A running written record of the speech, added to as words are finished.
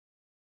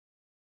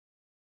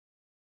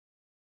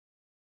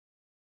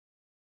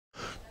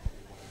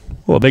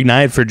Well, a big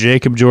night for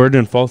Jacob Jordan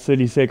and Fall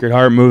City Sacred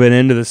Heart moving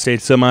into the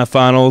state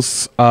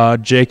semifinals.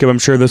 Jacob, I'm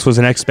sure this was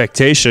an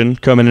expectation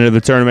coming into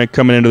the tournament,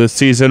 coming into the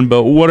season,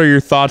 but what are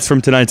your thoughts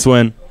from tonight's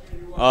win?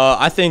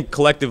 I think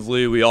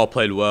collectively we all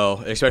played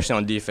well, especially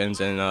on defense,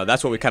 and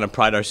that's what we kind of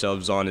pride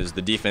ourselves on is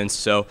the defense.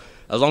 So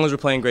as long as we're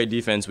playing great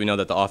defense, we know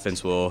that the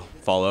offense will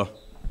follow.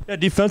 Yeah,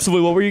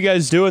 defensively, what were you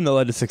guys doing that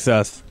led to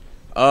success?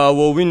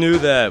 Well, we knew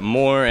that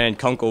Moore and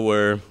Kunkel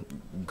were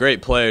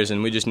great players,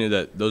 and we just knew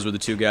that those were the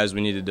two guys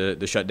we needed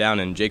to shut down.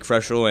 And Jake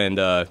Freschel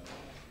and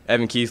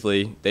Evan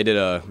Keithley, they did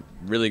a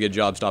really good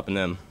job stopping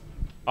them.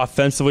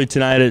 Offensively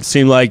tonight, it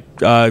seemed like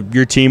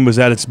your team was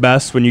at its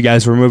best when you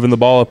guys were moving the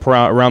ball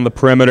around the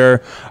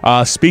perimeter.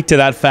 Speak to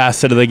that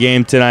facet of the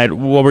game tonight.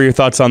 What were your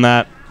thoughts on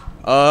that?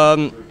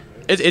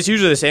 It's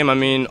usually the same. I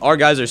mean, our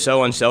guys are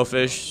so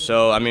unselfish.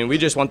 So, I mean, we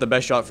just want the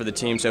best shot for the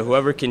team. So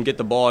whoever can get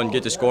the ball and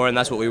get to scoring,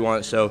 that's what we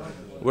want. So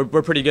we're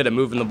pretty good at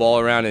moving the ball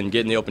around and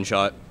getting the open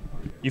shot.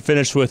 You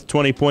finished with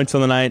 20 points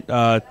on the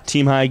night,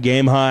 team high,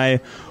 game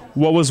high.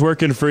 What was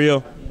working for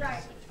you?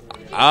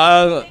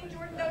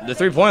 The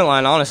three-point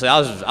line, honestly, I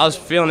was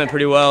feeling it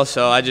pretty well.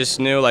 So I just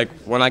knew, like,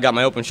 when I got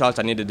my open shots,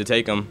 I needed to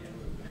take them.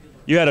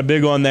 You had a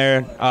big one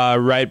there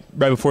right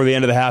before the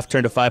end of the half,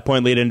 turned a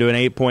 5-point lead into an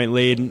 8-point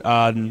lead.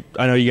 I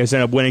know you guys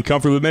ended up winning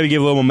comfortably, but maybe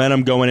give a little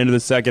momentum going into the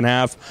second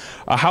half.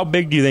 How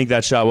big do you think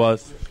that shot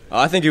was?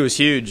 I think it was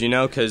huge, you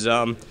know, because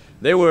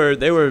they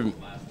were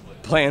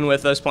playing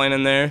with us, playing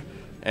in there,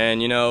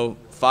 and, you know,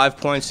 5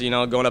 points, you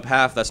know, going up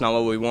half, that's not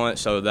what we want.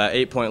 So that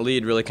 8-point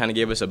lead really kind of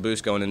gave us a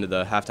boost going into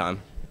the halftime.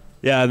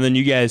 Yeah, and then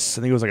you guys,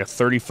 I think it was like a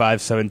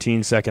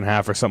 35-17 second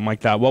half or something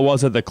like that. What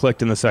was it that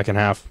clicked in the second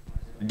half?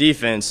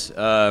 Defense.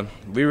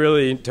 We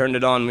really turned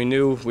it on. We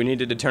knew we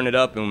needed to turn it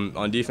up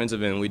on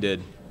defensive end, we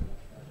did.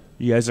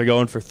 You guys are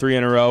going for 3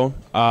 in a row.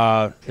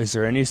 Is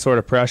there any sort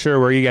of pressure?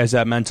 Where are you guys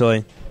at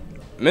mentally?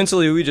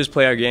 Mentally, we just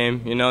play our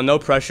game. You know, no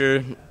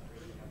pressure.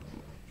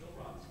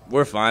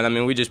 We're fine. I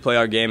mean, we just play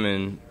our game,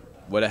 and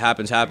what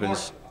happens,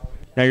 happens.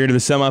 Now you're to the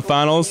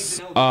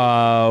semifinals.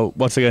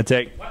 What's it going to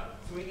take?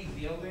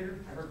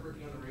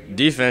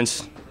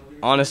 Defense.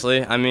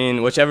 Honestly, I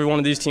mean, whichever one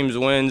of these teams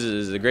wins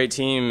is a great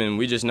team, and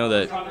we just know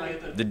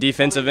that the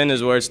defensive end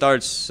is where it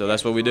starts, so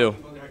that's what we do.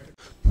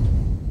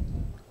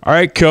 All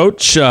right,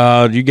 Coach,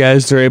 you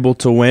guys are able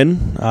to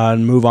win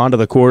and move on to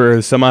the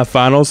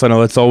semifinals. I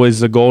know it's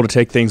always the goal to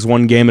take things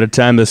one game at a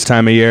time this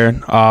time of year.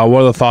 What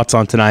are the thoughts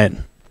on tonight?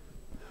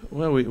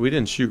 Well, we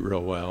didn't shoot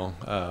real well.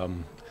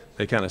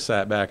 They kind of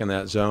sat back in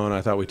that zone.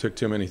 I thought we took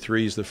too many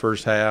threes the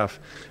first half,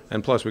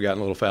 and plus we got in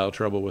a little foul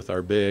trouble with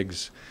our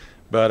bigs.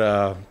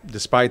 But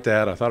despite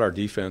that, I thought our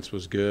defense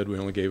was good. We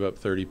only gave up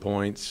 30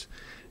 points,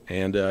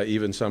 and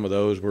even some of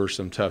those were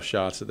some tough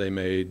shots that they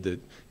made.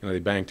 That they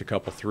banked a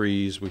couple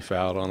threes. We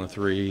fouled on a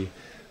three.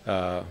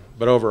 But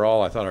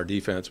overall, I thought our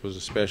defense was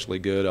especially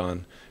good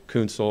on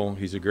Kunzel.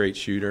 He's a great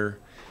shooter.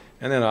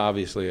 And then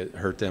obviously it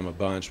hurt them a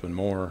bunch when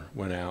Moore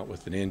went out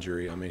with an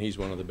injury. I mean, he's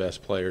one of the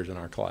best players in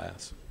our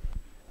class.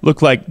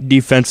 Looked like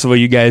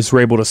defensively you guys were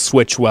able to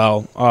switch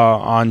well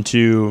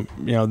onto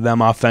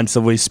them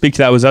offensively. Speak to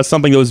that. Was that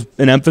something that was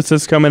an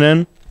emphasis coming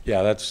in?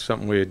 Yeah, that's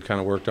something we had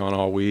kind of worked on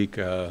all week.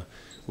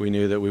 We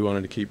knew that we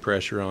wanted to keep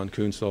pressure on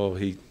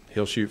Kunzel.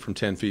 He'll shoot from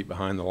 10 feet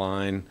behind the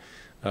line.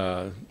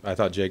 I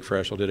thought Jake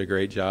Freschel did a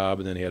great job,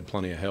 and then he had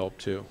plenty of help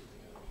too.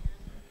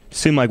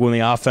 Seemed like when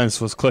the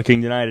offense was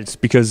clicking tonight, it's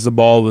because the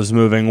ball was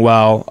moving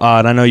well.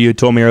 And I know you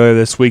told me earlier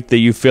this week that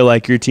you feel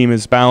like your team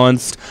is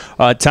balanced.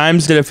 At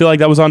times, did it feel like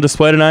that was on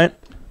display tonight?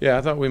 Yeah,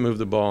 I thought we moved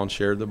the ball and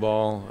shared the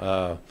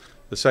ball.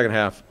 The second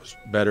half was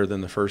better than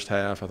the first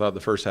half. I thought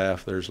the first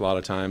half, there's a lot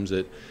of times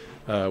that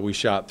we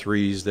shot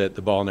threes that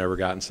the ball never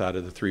got inside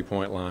of the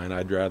three-point line.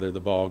 I'd rather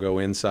the ball go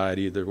inside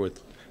either with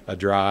a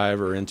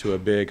drive or into a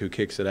big who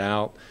kicks it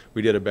out.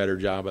 We did a better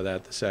job of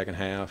that the second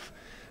half.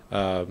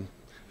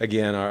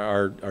 Again,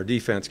 our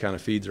defense kind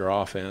of feeds our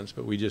offense,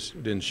 but we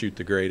just didn't shoot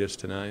the greatest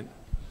tonight.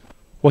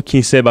 What can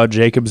you say about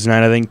Jacobs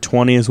tonight? I think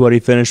 20 is what he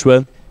finished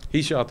with.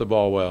 He shot the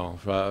ball well,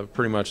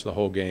 pretty much the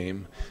whole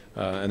game,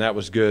 and that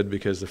was good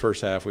because the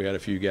first half we had a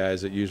few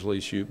guys that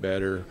usually shoot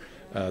better.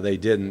 They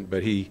didn't,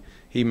 but he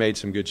made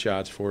some good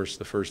shots for us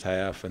the first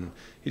half, and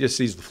he just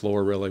sees the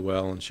floor really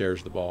well and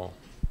shares the ball.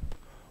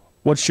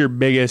 What's your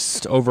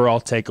biggest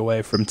overall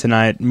takeaway from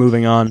tonight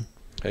moving on?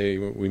 Hey,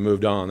 we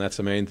moved on. That's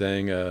the main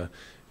thing.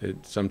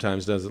 It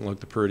sometimes doesn't look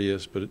the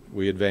prettiest, but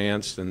we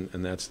advanced, and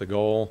that's the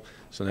goal.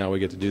 So now we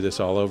get to do this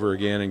all over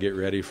again and get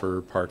ready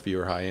for Parkview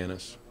or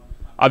Hyannis.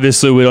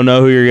 Obviously, we don't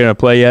know who you're going to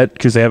play yet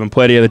because they haven't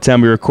played yet at the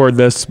time we record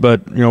this,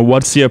 but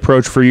what's the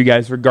approach for you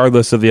guys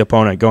regardless of the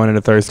opponent going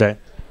into Thursday?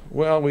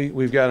 Well,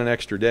 we've got an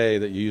extra day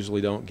that you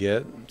usually don't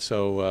get,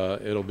 so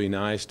it'll be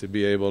nice to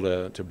be able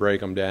to break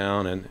them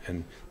down,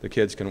 and the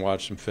kids can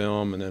watch some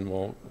film, and then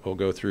we'll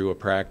go through a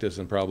practice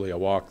and probably a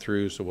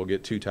walkthrough, so we'll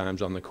get 2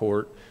 times on the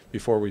court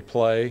before we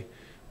play.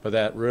 But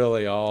that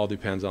really all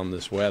depends on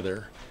this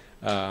weather.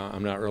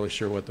 I'm not really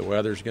sure what the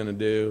weather's going to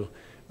do.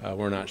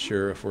 We're not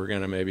sure if we're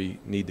going to maybe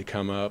need to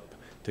come up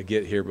to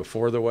get here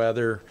before the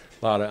weather.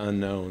 A lot of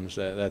unknowns.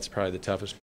 That's probably the toughest